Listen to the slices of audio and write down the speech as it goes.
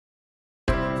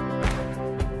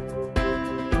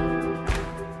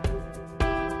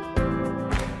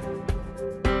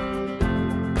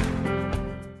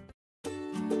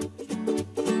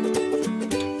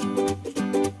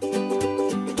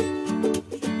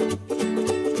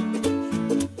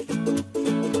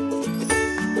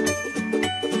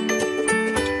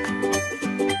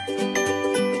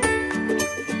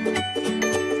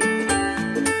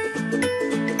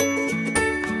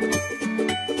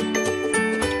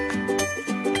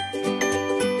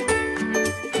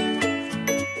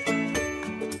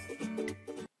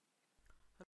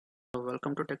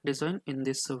welcome to Tech Design. In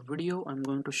this video I'm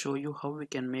going to show you how we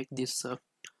can make this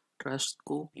trash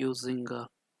scoop using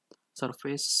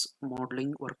surface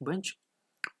modeling workbench.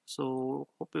 So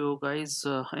hope you guys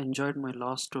enjoyed my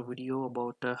last video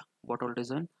about bottle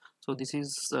design. So this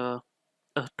is a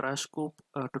trash scoop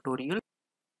tutorial.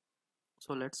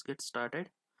 So let's get started.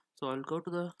 So I'll go to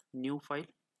the new file.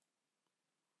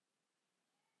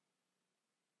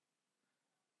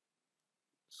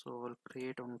 So I'll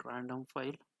create a random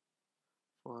file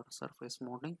for surface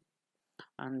modeling,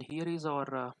 and here is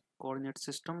our coordinate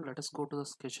system. Let us go to the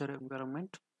sketcher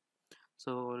environment.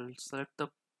 So I'll select the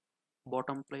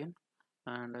bottom plane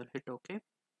and I'll hit OK.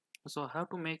 So I have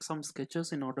to make some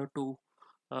sketches in order to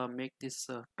make this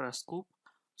trash scoop.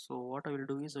 So what I will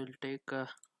do is I will take a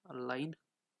line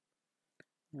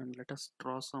and let us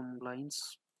draw some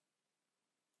lines.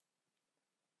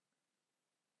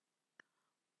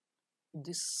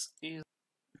 This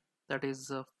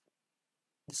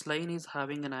line is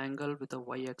having an angle with a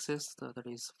y-axis that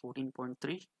is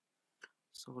 14.3.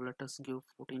 So let us give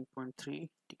 14.3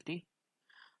 degree,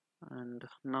 and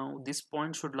now this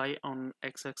point should lie on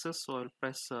x-axis. So I'll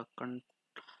press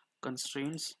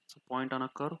constraints, so point on a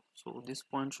curve. So this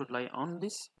point should lie on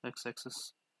this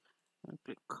x-axis and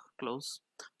click close.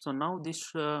 So now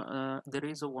this there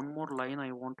is one more line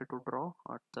I wanted to draw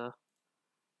at the.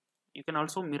 You can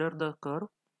also mirror the curve,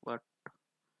 but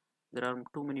there are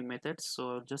too many methods,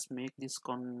 so I'll just make this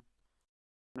conmetric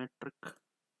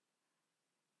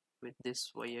with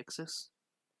this y-axis.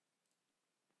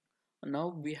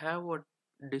 Now we have a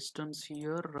distance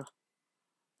here,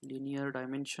 linear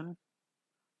dimension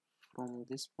from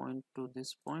this point to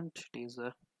this point. It is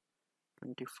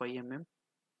 25 mm.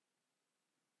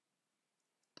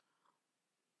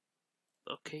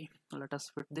 Okay, let us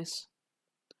fit this.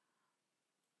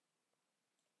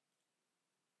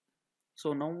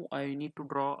 So now I need to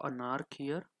draw an arc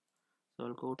here. So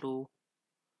I'll go to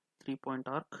 3-point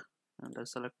arc and I'll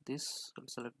select this.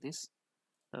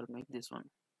 I'll make this one.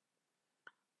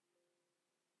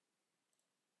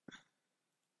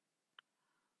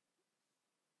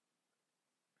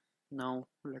 Now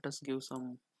let us give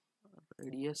some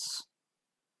radius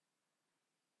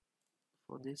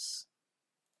for this.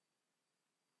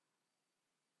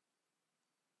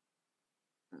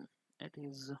 It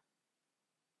is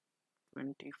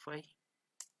 25.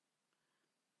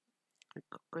 Click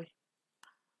OK.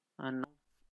 And now,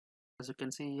 as you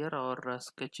can see here, our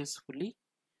sketch is fully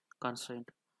constrained.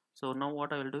 So now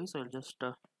what I will do is I will just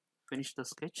finish the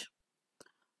sketch,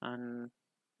 and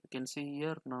you can see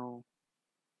here now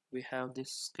we have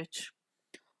this sketch.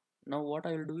 Now what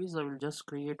I will do is I will just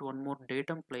create one more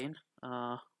datum plane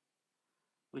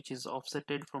which is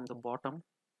offsetted from the bottom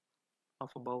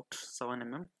of about 7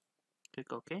 mm.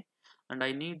 Click OK, and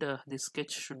I need this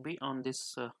sketch should be on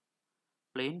this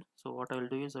plane. So what I will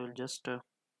do is I will just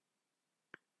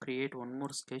create one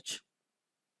more sketch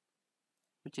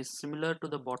which is similar to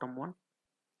the bottom one.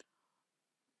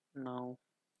 Now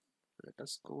let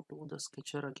us go to the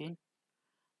sketcher again,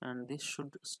 and this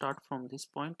should start from this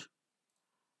point.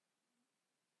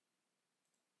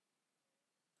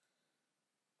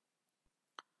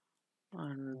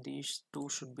 And these two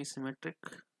should be symmetric.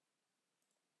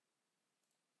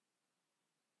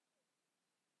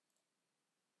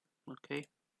 Okay,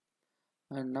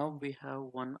 and now we have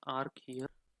one arc here.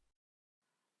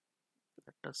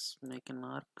 Let us make an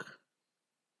arc.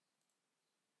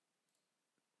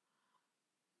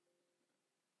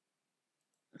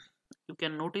 You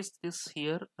can notice this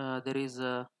here, there is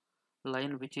a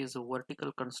line which is a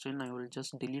vertical constraint. I will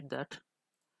just delete that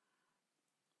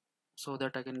so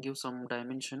that I can give some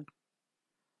dimension.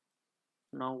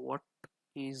 Now what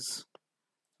is,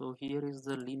 so here is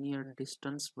the linear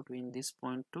distance between this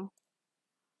point to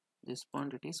this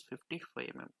point. It is 55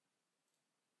 mm.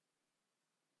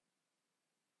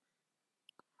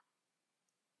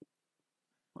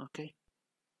 Okay,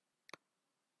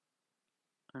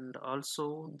 and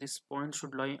also this point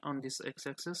should lie on this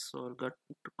x-axis. So I'll get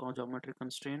geometry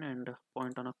constraint and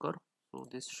point on a curve. So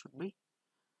this should be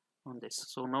on this.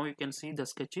 So now you can see the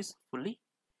sketch is fully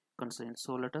constrained.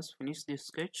 So let us finish this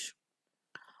sketch.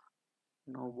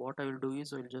 Now what I will do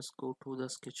is I will just go to the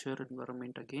sketcher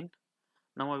environment again.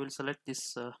 Now I will select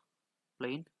this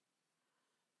plane,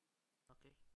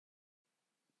 okay,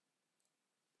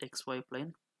 XY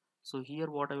plane. So here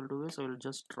what I will do is I will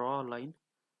just draw a line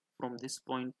from this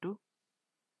point to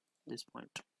this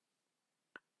point.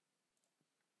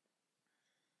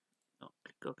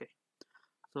 Okay,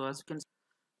 so as you can see,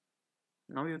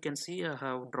 now you can see I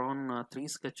have drawn 3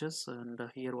 sketches, and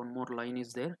here one more line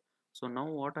is there. So now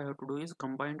what I have to do is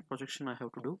combined projection I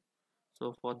have to do.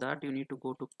 So for that you need to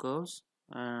go to curves,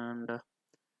 and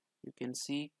you can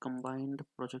see combined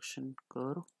projection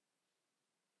curve.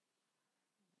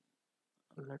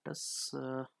 Let us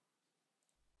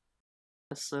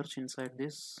search inside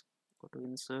this. Go to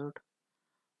insert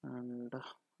and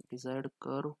desired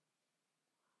curve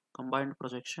combined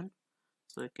projection.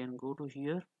 So you can go to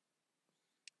here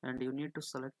and you need to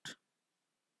select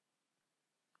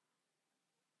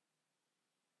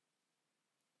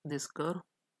this curve,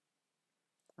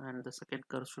 and the second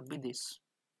curve should be this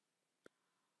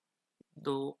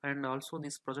though, and also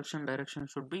this projection direction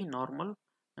should be normal,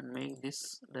 and make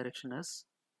this direction as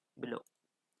below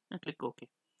and click OK.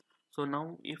 So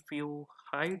now if you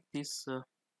hide this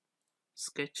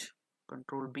sketch,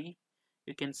 Control B,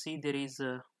 you can see there is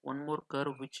one more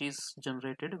curve which is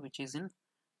generated, which is in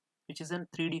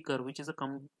 3D curve, which is a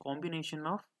combination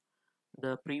of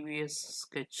the previous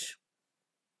sketch,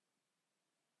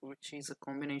 which is a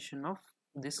combination of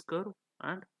this curve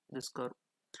and this curve.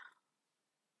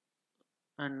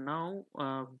 And now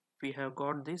we have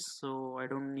got this, so I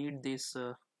don't need this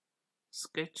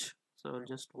sketch. So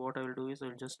what I will do is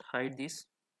I'll just hide this.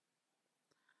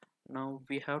 Now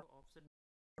we have offset,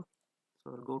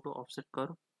 so I'll go to offset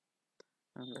curve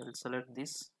and I'll select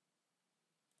this.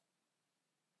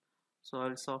 So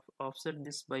I'll offset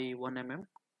this by 1 mm.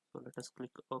 So let us click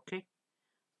OK.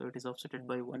 So it is offsetted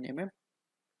by 1 mm.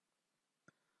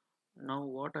 Now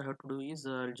what I have to do is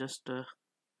I'll just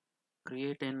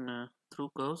create an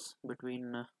through curves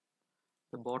between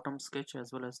the bottom sketch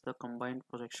as well as the combined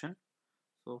projection.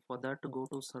 So for that, to go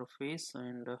to surface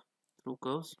and through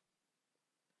curves,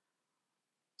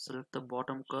 select the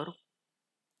bottom curve,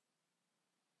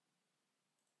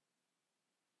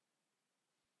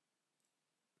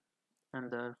 and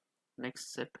the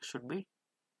next set should be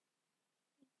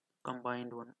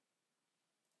combined one.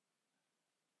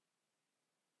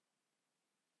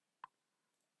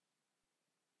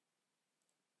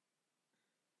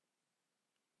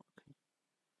 Okay.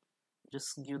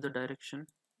 Just give the direction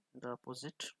the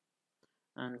opposite,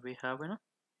 and we have a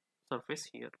surface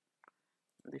here.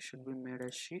 This should be made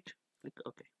as sheet. Click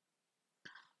OK.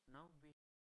 Now we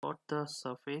got the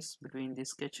surface between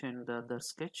this sketch and the other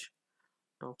sketch,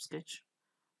 top sketch.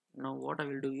 Now what I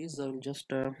will do is I will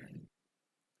just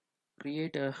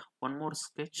create one more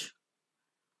sketch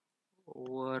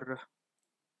over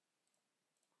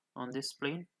on this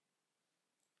plane.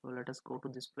 So let us go to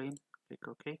this plane, click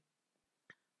OK,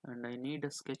 and I need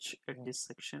a sketch at this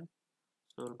section.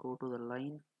 So I'll go to the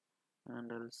line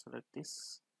and I'll select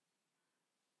this.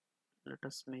 Let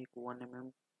us make 1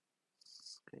 mm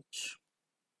sketch.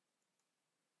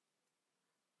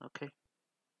 Okay,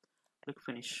 click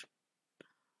finish.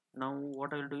 Now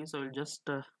what I'll do is I'll just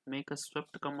make a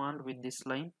swept command with this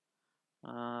line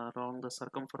around the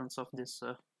circumference of this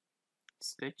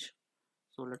sketch.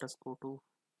 So let us go to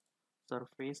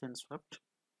surface and swept.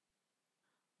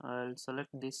 I'll select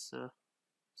this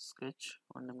sketch,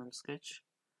 1 mm sketch,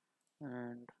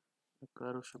 and the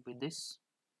curve should be this.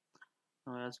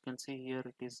 Now as you can see here,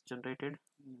 it is generated.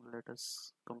 Let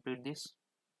us complete this.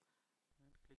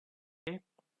 Okay.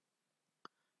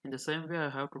 In the same way I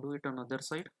have to do it on the other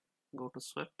side. Go to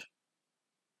swept,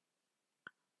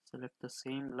 select the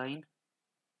same line.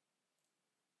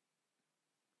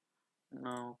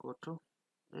 Now go to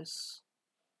this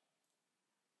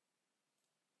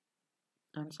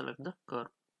and select the curve.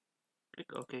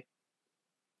 Click OK.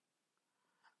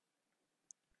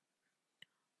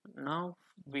 Now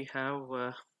we have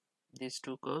these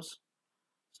two curves.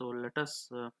 So let us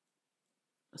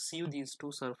sieve these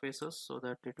two surfaces so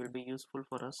that it will be useful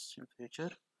for us in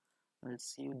future. I'll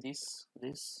sieve this,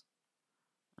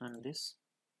 and this.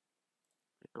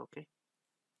 Click OK.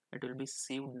 It will be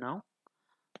sieved now.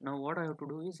 Now what I have to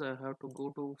do is I have to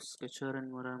go to sketcher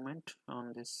environment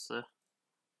on this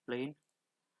plane.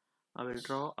 I will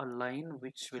draw a line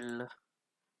which will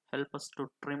help us to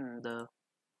trim the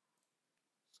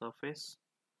surface.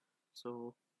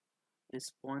 So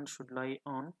this point should lie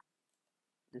on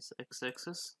this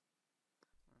x-axis.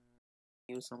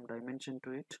 Give some dimension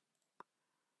to it.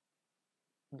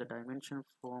 The dimension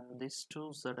from this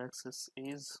to z-axis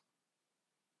is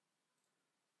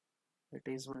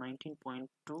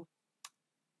 19.2.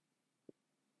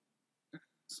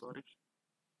 Sorry.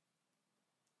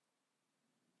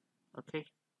 Okay,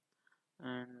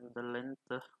 and the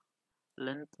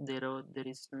length there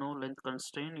is no length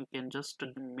constraint. You can just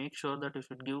make sure that you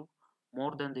should give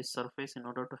more than this surface in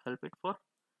order to help it for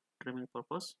trimming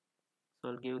purpose. So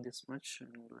I'll give this much,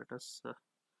 and let us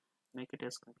make it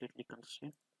as completely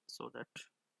constrained so that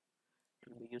it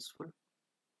will be useful.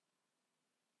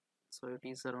 So it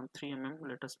is around 3 mm.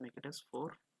 Let us make it as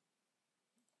 4.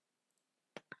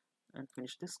 and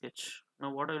finish this sketch.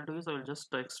 Now what I will do is I will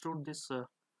just extrude this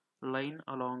line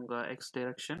along x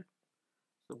direction.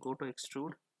 So go to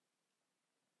extrude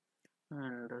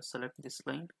and select this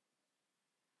line,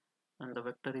 and the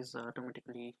vector is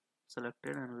automatically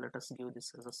selected, and let us give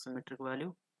this as a symmetric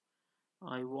value.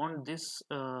 I want this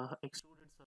extruded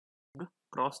surface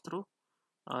cross through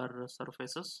our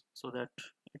surfaces so that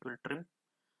it will trim.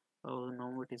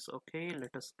 Now it is okay.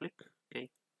 Let us click okay.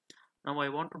 Now I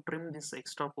want to trim this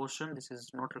extra portion. This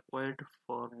is not required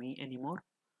for me anymore.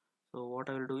 So what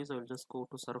I will do is I will just go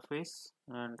to surface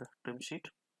and trim sheet.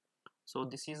 So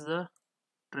this is the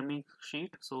trimming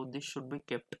sheet, so this should be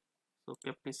kept. So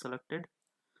kept is selected.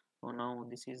 So now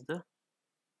this is the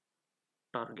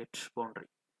target boundary.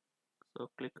 So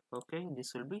click OK.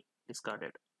 This will be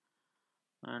discarded,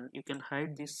 and you can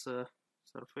hide this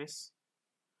surface.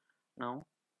 Now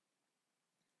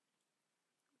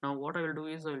what I will do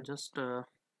is I will just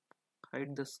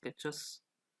hide the sketches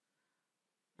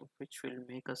which will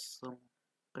make us some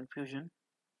confusion.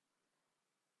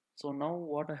 So now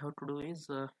what I have to do is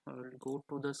I will go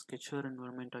to the sketcher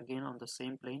environment again on the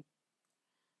same plane.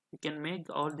 You can make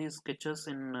all these sketches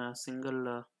in a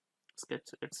single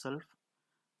sketch itself,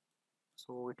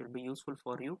 so it will be useful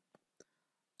for you.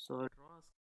 So I'll draw a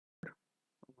sketch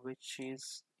which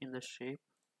is in the shape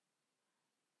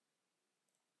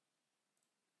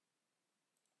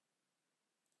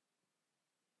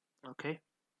okay.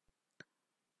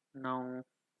 Now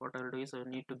what I'll do is I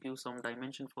need to give some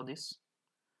dimension for this.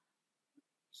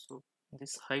 So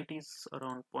this height is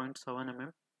around 0.7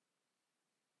 mm.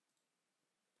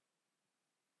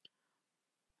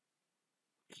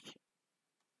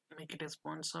 Make it as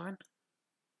 0.7.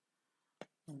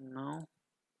 And now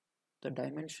the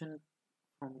dimension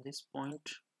from this point,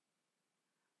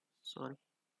 sorry,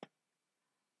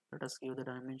 let us give the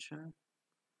dimension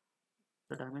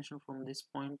from this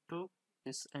point to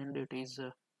this end, it is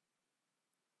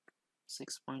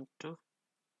 6.2.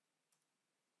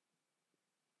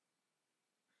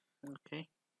 okay,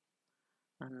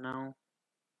 and now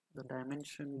the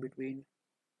dimension between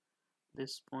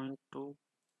this point to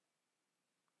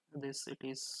this, it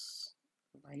is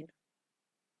 9.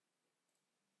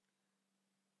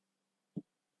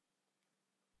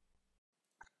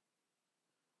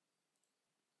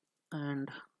 And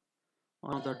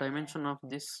the dimension of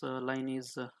this line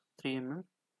is 3 mm.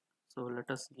 So let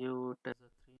us give it as a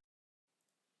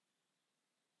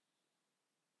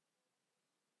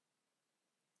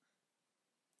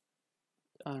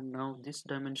 3. And now this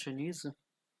dimension is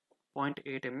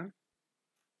 0.8 mm.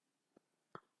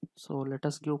 So let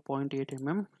us give 0.8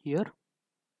 mm here.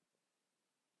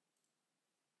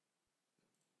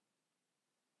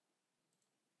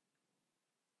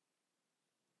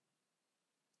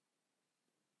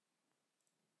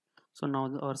 So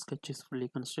now our sketch is fully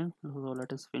constrained. So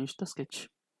let us finish the sketch.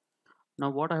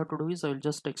 Now what I have to do is I will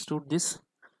just extrude this.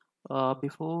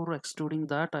 Before extruding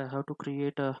that, I have to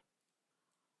create a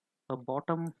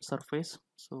bottom surface.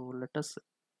 So let us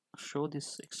show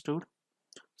this extrude.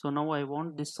 So now I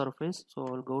want this surface, so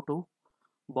I'll go to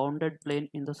bounded plane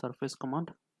in the surface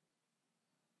command.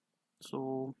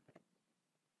 So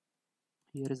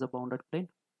here is the bounded plane.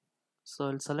 So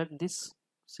I'll select this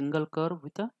single curve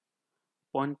with a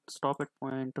point, stop at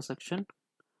point intersection,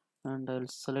 and I'll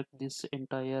select this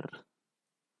entire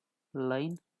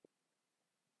line,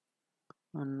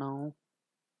 and now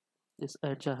this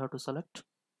edge I have to select.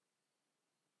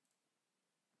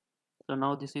 So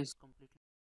now this is completely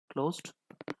closed.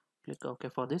 Click OK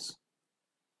for this.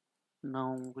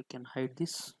 Now we can hide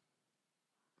this.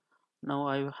 Now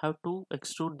I have to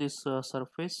extrude this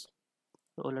surface.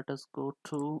 So let us go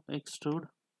to extrude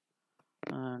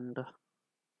and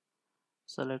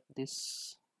select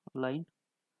this line.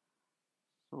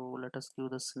 So let us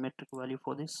give the symmetric value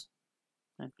for this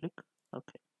and click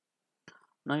OK.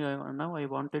 Now I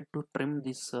wanted to trim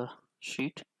this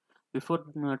sheet. Before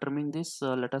trimming this,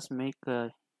 let us make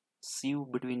a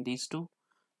sieve between these two.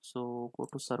 So go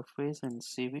to surface and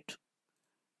sieve it,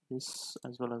 this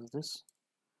as well as this.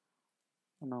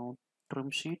 Now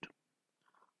trim sheet.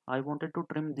 I wanted to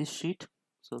trim this sheet,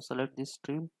 so select this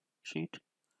trim sheet,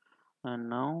 and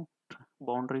now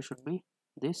boundary should be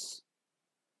this,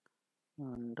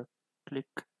 and click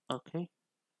OK.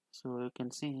 So you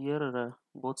can see here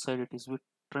both sides it is with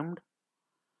trimmed.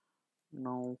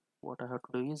 Now what I have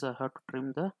to do is I have to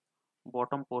trim the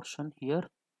bottom portion here.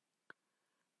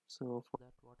 So for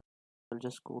that, what I'll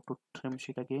just go to trim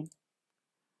sheet again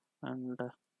and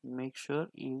make sure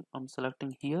I'm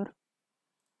selecting here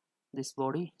this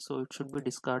body, so it should be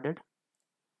discarded,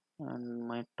 and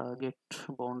my target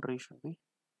boundary should be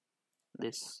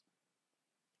this,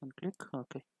 and click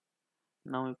OK.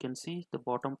 Now you can see the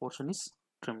bottom portion is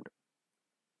trimmed.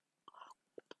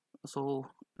 So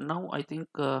now I think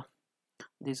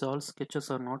these all sketches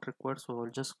are not required, so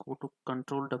I'll just go to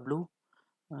Control W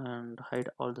and hide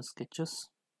all the sketches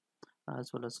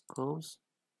as well as curves,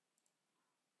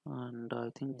 and I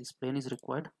think this plane is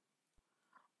required.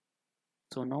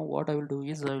 So now what I will do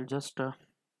is I will just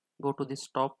go to this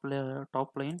top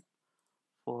plane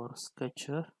for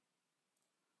sketcher,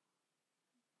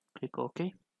 click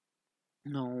OK.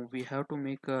 Now we have to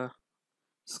make a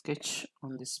sketch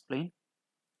on this plane,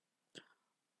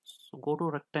 so go to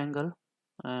rectangle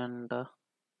and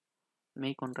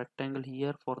make one rectangle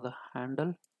here for the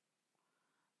handle,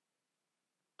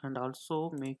 and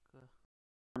also make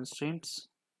constraints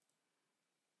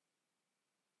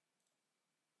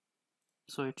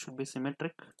so it should be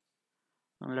symmetric,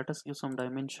 and let us give some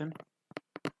dimension.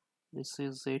 This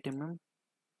is 8 mm,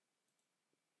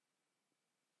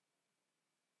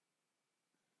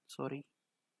 sorry,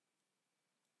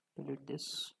 delete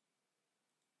this.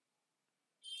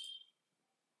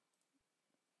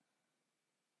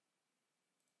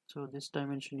 So this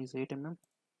dimension is 8 mm.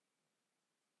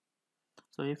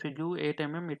 So if you do 8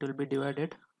 mm, it will be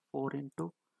divided 4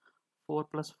 into 4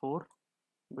 plus 4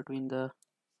 between the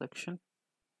section.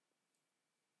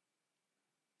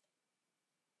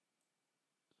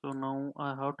 So now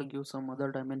I have to give some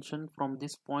other dimension from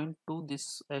this point to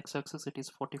this x-axis. It is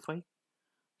 45.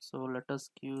 So let us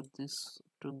give this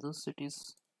to this. It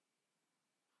is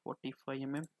 45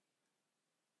 mm.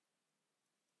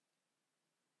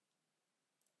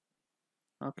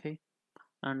 Okay,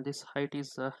 and this height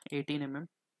is 18 mm.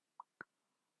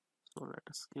 So let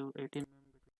us give 18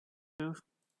 mm.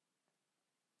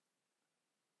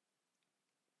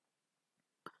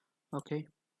 Okay,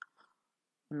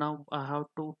 now I have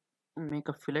to make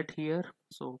a fillet here,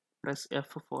 so press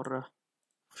F for a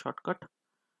shortcut.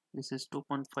 This is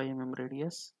 2.5 mm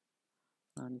radius,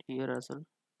 and here as well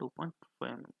 2.5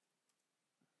 mm.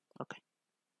 Okay,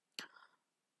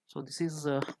 so this is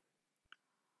a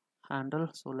handle.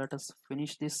 So let us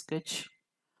finish this sketch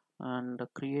and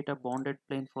create a bounded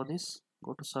plane for this.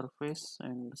 Go to surface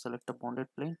and select a bounded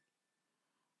plane,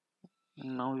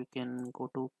 and now you can go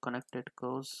to connected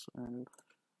curves and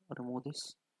remove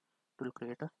this. It will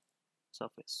create a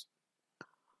surface.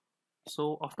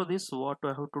 So after this, what I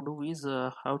have to do is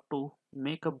how to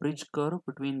make a bridge curve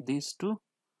between these two.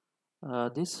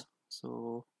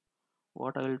 So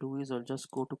what I will do is I'll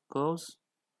just go to curves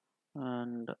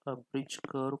and a bridge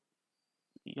curve.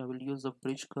 I will use the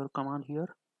bridge curve command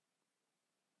here.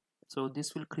 So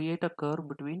this will create a curve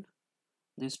between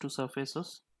these two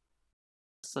surfaces.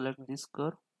 Select this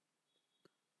curve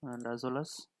and as well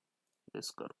as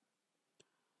this curve.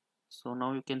 So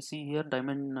now you can see here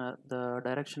the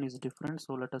direction is different.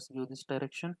 So let us give this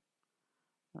direction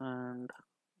and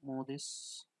move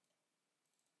this.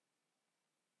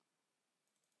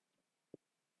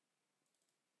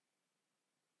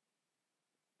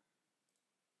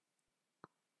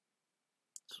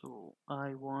 So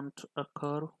I want a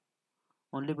curve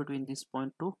only between this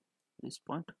point to this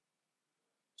point.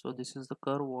 So this is the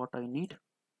curve what I need.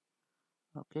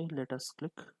 Okay, let us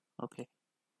click OK,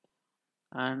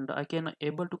 and I can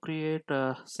able to create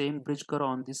same bridge curve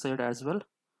on this side as well.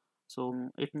 So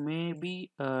it may be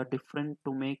different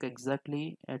to make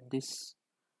exactly at this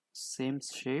same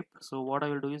shape. So what I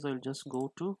will do is I will just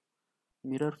go to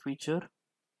mirror feature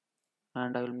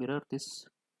and I will mirror this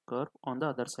curve on the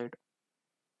other side.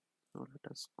 So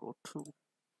let us go to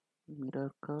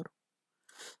mirror curve,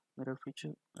 mirror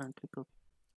feature, and click OK.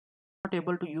 Not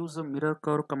able to use the mirror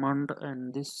curve command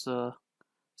in this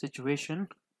situation.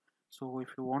 So if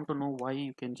you want to know why,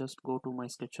 you can just go to my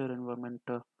sketcher environment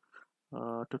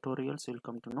tutorials. You'll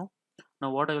come to know.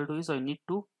 Now what I will do is I need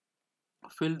to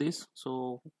fill this.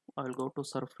 So I'll go to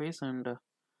surface and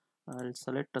I'll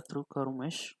select a through curve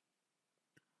mesh.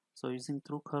 So using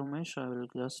through curve mesh, I will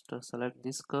just select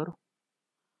this curve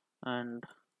and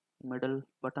middle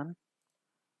button.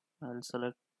 I'll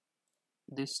select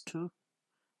this two.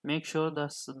 Make sure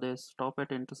that the stop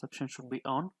at intersection should be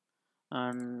on,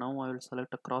 and now I will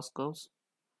select a cross curves.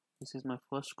 This is my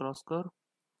first cross curve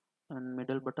and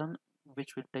middle button,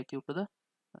 which will take you to the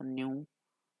new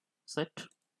set,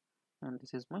 and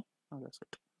this is my other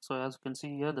set. So as you can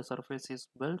see here, the surface is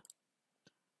built.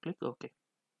 Click OK.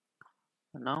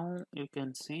 Now you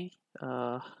can see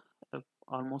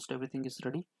almost everything is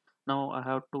ready. Now I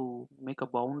have to make a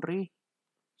boundary.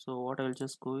 So what I'll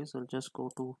just go is I'll just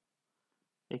go to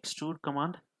extrude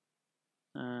command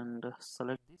and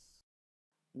select this,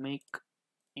 make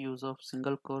use of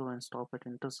single curve and stop at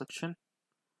intersection,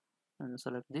 and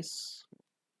select this.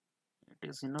 It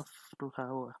is enough to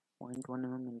have 0.1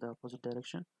 mm in the opposite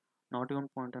direction, not even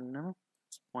 0.1 mm,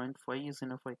 0.5 is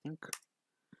enough, I think.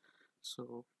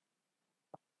 So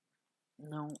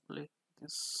now let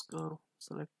this curve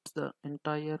select the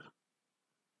entire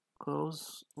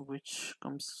curves which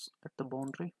comes at the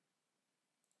boundary.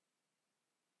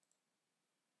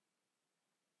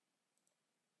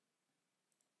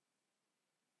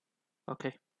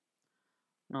 Okay,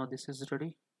 now this is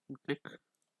ready, and click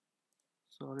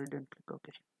solid and click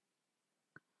OK.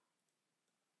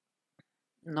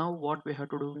 Now what we have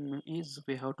to do is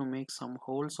we have to make some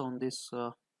holes on this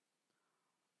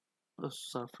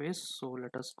surface. So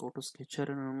let us go to sketch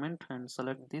environment and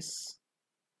select this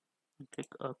and click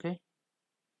OK.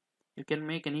 You can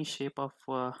make any shape of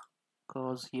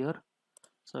curves here.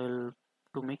 So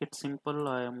to make it simple,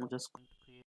 I am just going to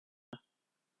create a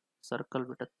circle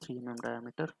with a 3 mm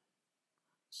diameter.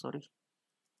 Sorry,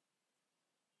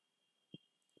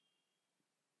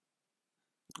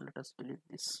 let us delete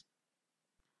this.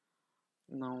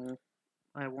 Now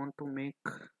I want to make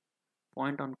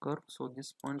point on curve, so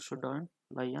this point should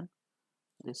lie on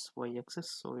this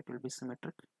y-axis, so it will be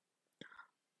symmetric.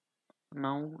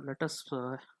 Now let us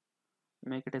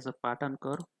make it as a pattern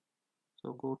curve.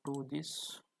 So go to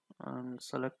this and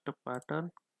select a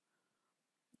pattern,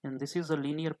 and this is a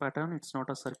linear pattern, it's not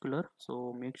a circular,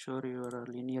 so make sure your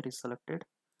linear is selected,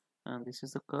 and this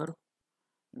is the curve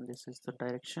and this is the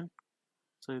direction.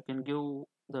 So you can give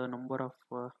the number of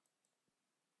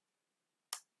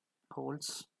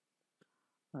holes.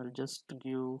 I'll just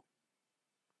give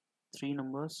 3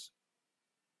 numbers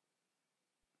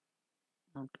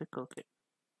and click OK.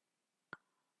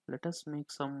 Let us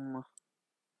make some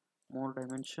more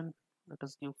dimension. Let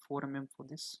us give 4 mm for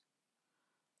this.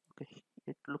 Okay,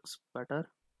 it looks better,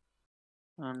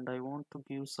 and I want to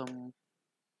give some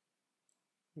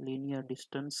linear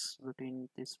distance between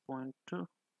this point to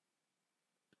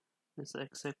this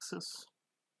x-axis.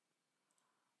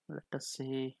 Let us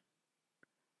say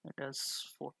it has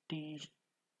 42,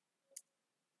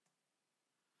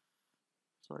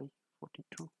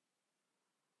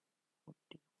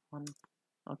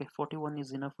 okay, 41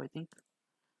 is enough, I think.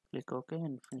 Click OK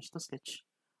and finish the sketch.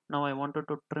 Now I wanted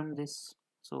to trim this,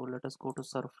 so let us go to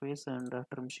surface and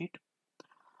trim sheet.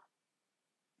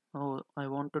 Now I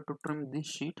wanted to trim this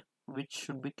sheet which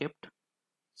should be kept,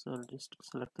 so I'll just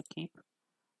select the keep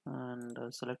and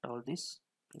select all this,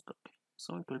 click OK,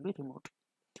 so it will be removed.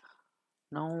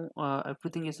 Now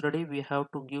everything is ready. We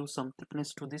have to give some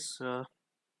thickness to this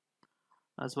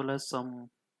as well as some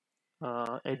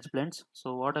edge blends.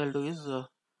 So what I'll do is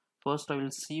first I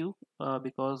will sieve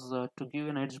because to give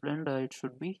an edge blend it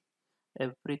should be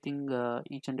everything,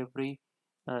 each and every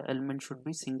element should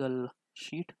be single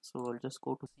sheet. So I'll just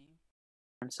go to sieve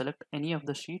and select any of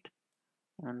the sheet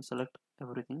and select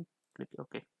everything, click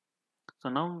OK. So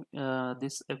now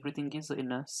this everything is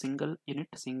in a single unit,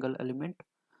 single element.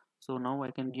 So now I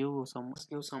can give some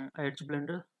edge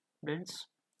blends.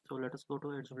 So let us go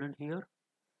to edge blend here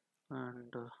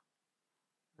and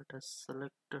let us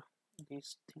select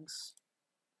these things,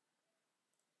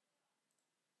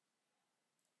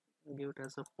 give it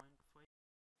as a 0.5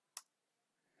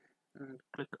 and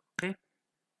click OK.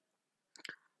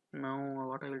 Now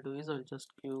what I will do is I'll just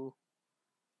give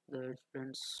the edge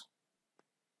blends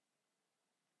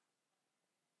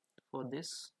for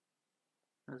this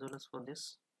as well as for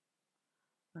this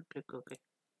and click OK.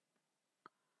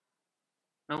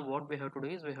 Now what we have to do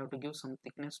is we have to give some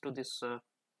thickness to this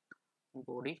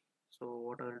body. So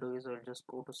what I'll do is I'll just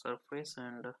go to surface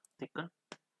and thicken.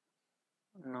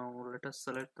 Now let us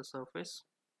select the surface,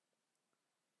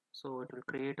 so it will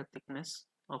create a thickness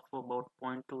of about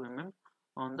 0.2 mm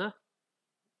on the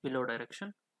below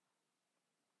direction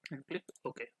and click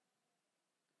OK.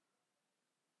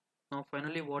 Now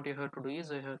finally what you have to do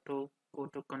is I have to go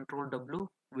to Control W,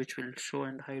 which will show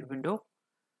and hide window.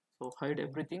 So hide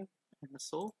everything and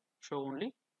so show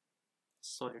only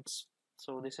solids.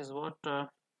 So this is what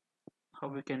how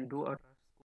we can do our.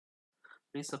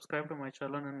 Please subscribe to my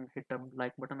channel and hit the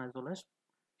like button as well as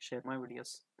share my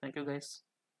videos. Thank you guys.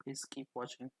 Please keep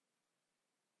watching.